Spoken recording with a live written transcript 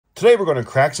Today we're going to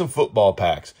crack some football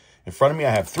packs. In front of me I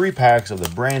have 3 packs of the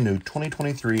brand new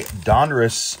 2023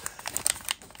 Donruss.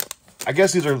 I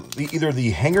guess these are either the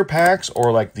hanger packs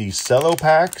or like the cello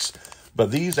packs,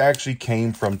 but these actually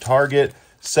came from Target.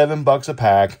 $7 a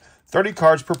pack, 30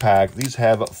 cards per pack. These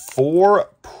have 4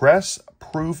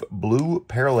 press-proof blue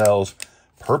parallels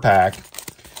per pack.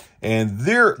 And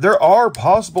there are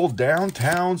possible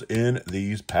downtowns in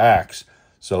these packs.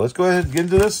 So let's go ahead and get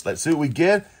into this. Let's see what we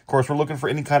get. Of course, we're looking for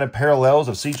any kind of parallels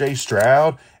of C.J.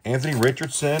 Stroud, Anthony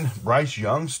Richardson, Bryce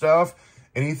Young stuff.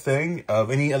 Anything of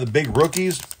any of the big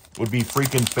rookies would be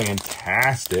freaking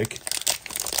fantastic,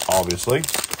 obviously.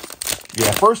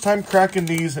 Yeah, first time cracking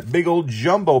these big old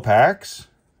jumbo packs.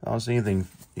 I don't see anything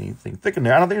thick in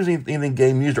there. I don't think there's anything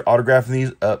game used or autographing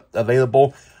these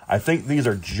available. I think these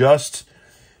are just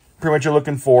pretty much you're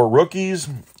looking for rookies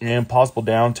and possible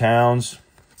downtowns.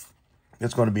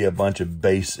 It's going to be a bunch of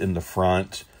base in the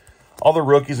front. All the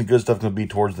rookies and good stuff going to be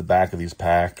towards the back of these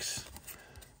packs.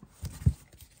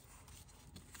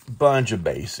 Bunch of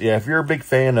base. Yeah, if you're a big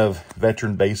fan of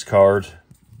veteran base cards,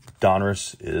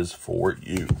 Donruss is for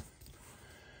you.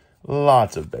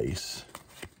 Lots of base.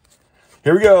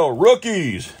 Here we go.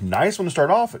 Rookies. Nice one to start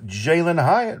off. Jalen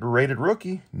Hyatt, rated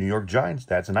rookie. New York Giants.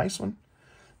 That's a nice one.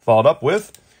 Followed up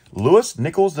with Lewis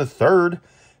Nichols III.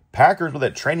 Packers with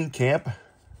that training camp.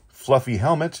 Fluffy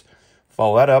helmet.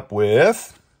 Follow that up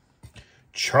with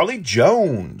Charlie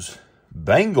Jones.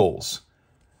 Bengals.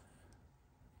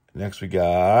 Next we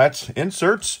got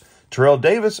inserts. Terrell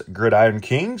Davis. Gridiron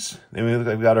Kings. Then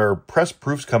we've got our press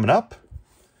proofs coming up.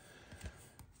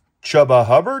 Chuba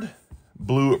Hubbard,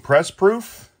 blue press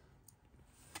proof.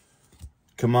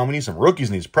 Come on, we need some rookies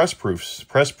in these press proofs.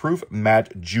 Press proof,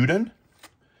 Matt Judon.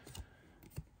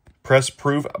 Press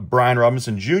proof, Brian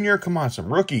Robinson Jr. Come on,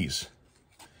 some rookies.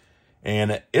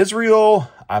 And Israel,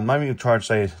 I'm not even try to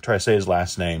say his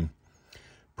last name.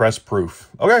 Press proof.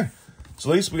 Okay,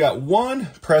 so at least we got one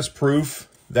press proof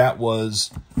that was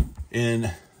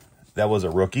a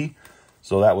rookie.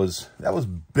 So that was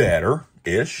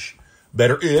better-ish.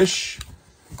 Better-ish.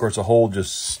 Of course, a whole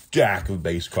just stack of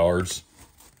base cards.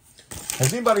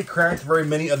 Has anybody cracked very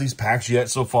many of these packs yet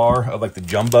so far? Of like the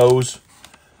jumbos?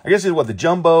 I guess it's what, the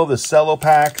jumbo, the cello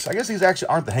packs. I guess these actually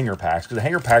aren't the hanger packs, because the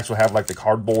hanger packs will have like the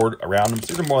cardboard around them.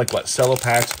 These are more like what, cello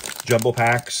packs, jumbo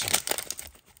packs.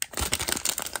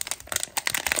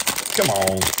 Come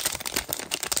on.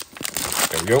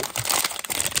 There we go.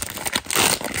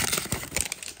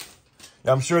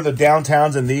 I'm sure the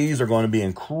downtowns in these are going to be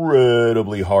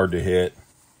incredibly hard to hit.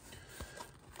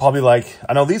 Probably like,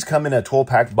 I know these come in a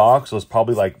 12-pack box, so it's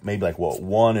probably like, maybe like, what,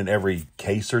 1 in every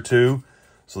case or 2.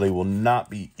 So they will not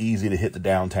be easy to hit the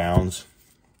downtowns.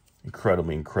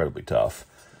 Incredibly tough.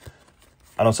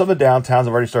 I know some of the downtowns have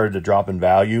already started to drop in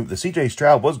value. The C.J.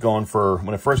 Stroud was going for,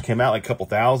 when it first came out, like a couple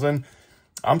thousand.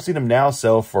 I'm seeing them now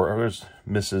sell for, there's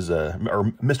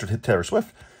Mr. Taylor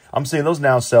Swift. I'm seeing those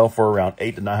now sell for around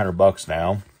 $800 to $900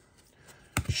 now.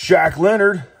 Shaq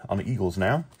Leonard on the Eagles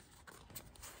now.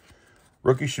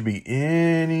 Rookie should be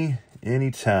any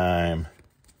time.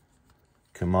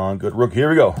 Come on, good rookie. Here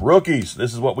we go. Rookies.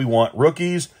 This is what we want.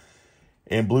 Rookies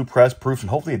and blue press proofs and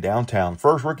hopefully a downtown.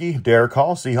 First rookie, Derek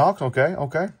Hall, Seahawks.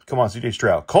 Okay. Come on, C.J.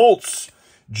 Stroud. Colts.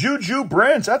 Juju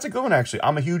Brents. That's a good one, actually.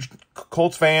 I'm a huge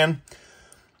Colts fan.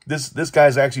 This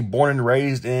guy's actually born and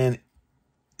raised in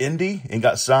Indy and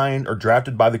got signed or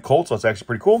drafted by the Colts, so that's actually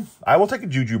pretty cool. I will take a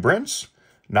Juju Brents.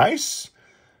 Nice.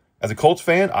 As a Colts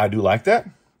fan, I do like that.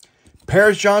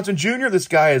 Paris Johnson Jr., this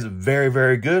guy is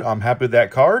very good. I'm happy with that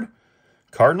card.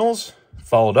 Cardinals,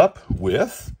 followed up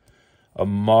with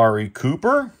Amari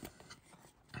Cooper.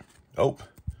 Oh,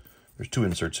 there's 2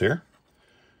 inserts here.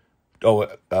 Oh,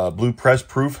 blue press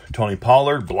proof, Tony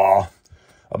Pollard, blah.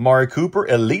 Amari Cooper,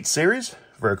 Elite Series.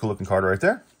 Very cool looking card right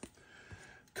there.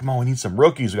 Come on, we need some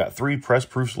rookies. We got 3 press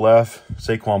proofs left.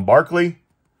 Saquon Barkley.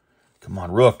 Come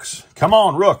on, rooks. Come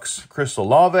on, rooks. Chris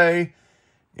Olave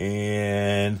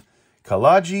and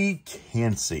Kalaji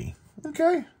Kansey.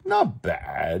 Okay, not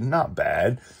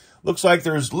bad. Looks like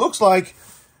there's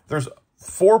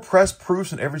 4 press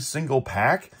proofs in every single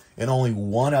pack, and only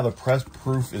 1 out of the press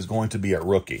proof is going to be a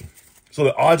rookie. So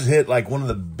the odds to hit like one of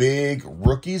the big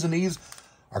rookies in these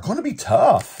are going to be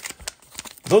tough.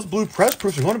 Those blue press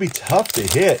proofs are going to be tough to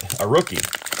hit a rookie.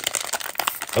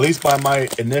 At least by my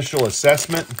initial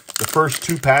assessment, the first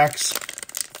 2 packs,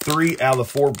 3 out of the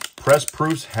 4 press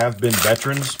proofs have been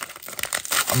veterans.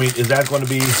 I mean, is that going to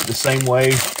be the same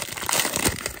way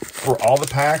for all the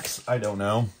packs? I don't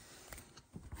know.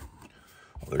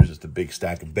 Oh, there's just a big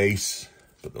stack of base.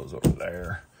 Put those over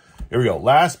there. Here we go.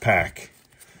 Last pack.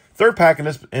 Third pack in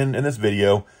this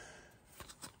video.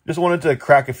 Just wanted to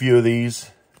crack a few of these.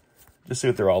 Just see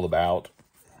what they're all about.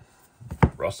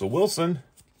 Russell Wilson.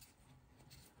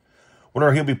 Wonder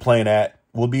where he'll be playing at.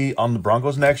 Will be on the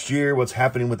Broncos next year. What's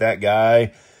happening with that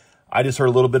guy? I just heard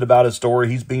a little bit about his story.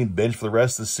 He's being benched for the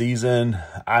rest of the season.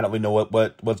 I don't really know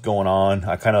what's going on.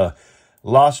 I kind of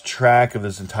lost track of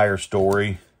this entire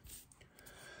story.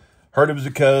 Heard it was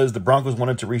because the Broncos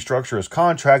wanted to restructure his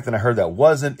contract, and I heard that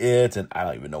wasn't it, and I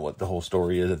don't even know what the whole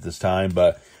story is at this time,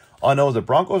 but all I know is the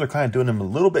Broncos are kind of doing him a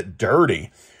little bit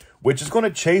dirty, which is going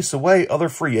to chase away other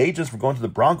free agents from going to the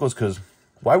Broncos, because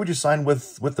why would you sign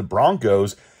with the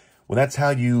Broncos when that's how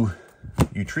you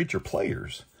treat your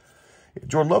players?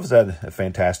 Jordan Love's had a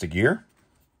fantastic year.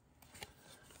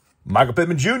 Michael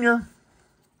Pittman Jr.,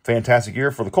 fantastic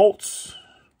year for the Colts.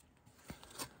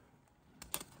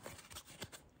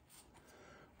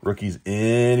 Rookies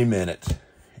any minute.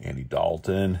 Andy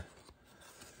Dalton.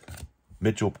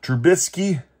 Mitchell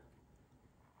Trubisky.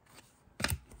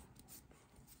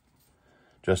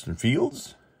 Justin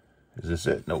Fields. Is this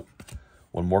it? Nope.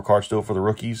 One more card still for the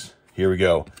rookies. Here we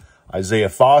go. Isaiah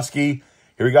Foskey.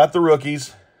 Here we got the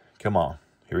rookies. Come on.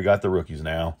 Here we got the rookies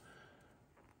now.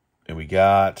 And we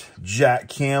got Jack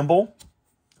Campbell.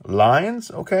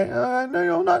 Lions. Okay.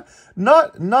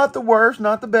 No, not the worst.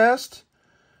 Not the best.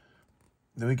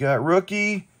 Then we got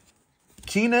rookie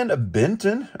Keenan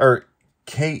Benton. Or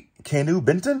Kanu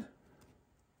Benton.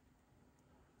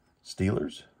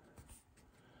 Steelers.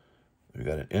 We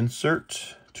got an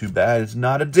insert. Too bad it's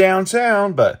not a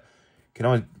downtown, but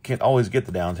can't always get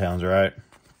the downtowns, right?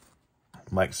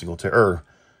 Mike Singletary.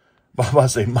 I'm about to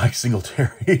say Mike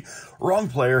Singletary. Wrong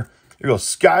player. Here we go.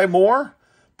 Sky Moore.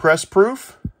 Press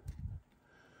proof.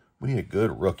 We need a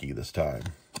good rookie this time.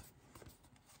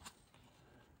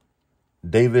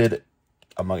 David.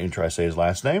 I'm not going to try to say his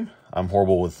last name. I'm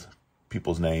horrible with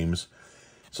people's names.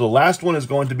 So the last one is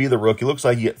going to be the rookie. Looks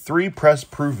like you get 3 press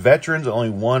proof veterans,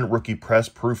 only 1 rookie press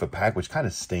proof a pack, which kind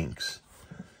of stinks.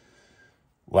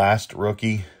 Last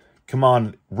rookie. Come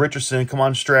on, Richardson. Come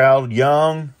on, Stroud.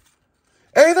 Young.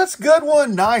 Hey, that's a good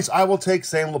one. Nice. I will take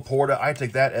Sam Laporta. I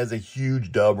take that as a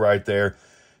huge dub right there.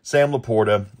 Sam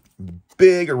Laporta.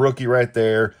 Big rookie right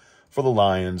there for the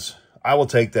Lions. I will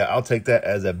take that. I'll take that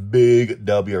as a big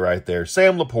W right there.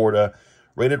 Sam Laporta.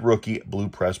 Rated rookie. Blue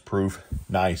press proof.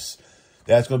 Nice.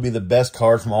 That's going to be the best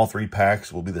card from all 3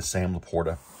 packs. Will be the Sam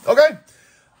Laporta. Okay.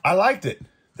 I liked it.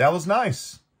 That was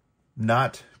nice.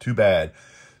 Not too bad.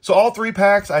 So all 3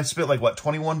 packs, I spent like, what,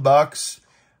 21 bucks?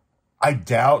 I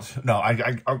doubt. No, I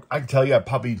can tell you,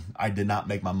 I did not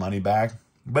make my money back.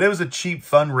 But it was a cheap,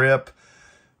 fun rip.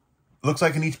 Looks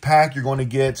like in each pack, you're going to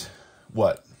get,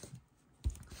 what?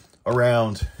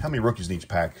 Around, how many rookies in each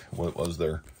pack? What was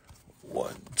there?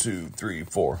 1, 2, 3,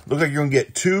 4. Looks like you're going to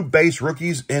get 2 base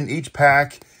rookies in each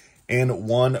pack and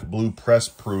 1 blue press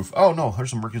proof. Oh, no,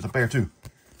 there's some rookies up there, too.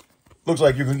 Looks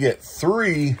like you're going to get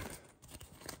 3.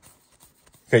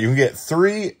 Okay, you can get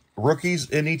 3 rookies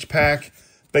in each pack,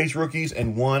 base rookies,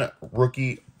 and 1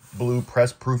 rookie blue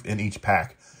press proof in each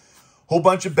pack. Whole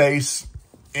bunch of base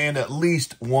and at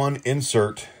least 1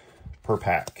 insert per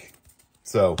pack.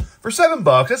 So for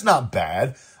 $7, that's not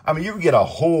bad. I mean, you can get a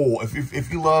whole,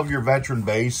 if you love your veteran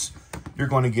base, you're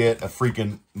going to get a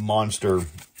freaking monster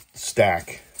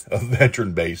stack of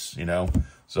veteran base, you know.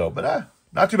 So, but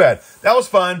not too bad. That was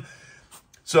fun.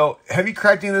 So, have you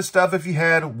cracked any of this stuff? If you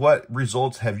had, what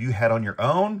results have you had on your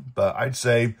own? But I'd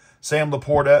say Sam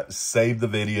Laporta saved the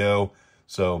video.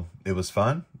 So, it was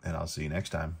fun, and I'll see you next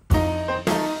time.